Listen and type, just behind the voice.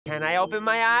Can I open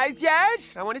my eyes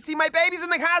yet? I want to see my babies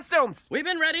in the costumes. We've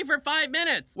been ready for 5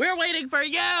 minutes. We're waiting for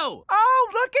you. Oh,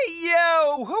 look at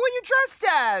you. Who are you dressed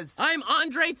as? I'm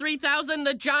Andre 3000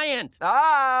 the Giant.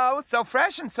 Oh, so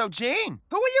fresh and so Gene.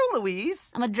 Who are you,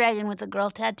 Louise? I'm a dragon with a girl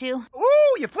tattoo.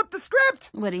 Ooh, you flipped the script.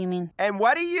 What do you mean? And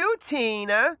what are you,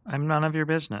 Tina? I'm none of your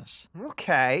business.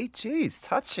 Okay, geez,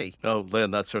 touchy. Oh, Lynn,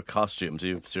 that's her costume. Do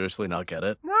you seriously not get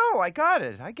it? No, I got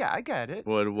it. I get it.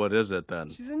 What is it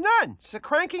then? She's a nun. She's a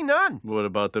cranky nun. What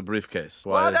about the briefcase?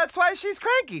 Why? Well, that's why she's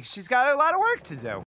cranky. She's got a lot of work to do.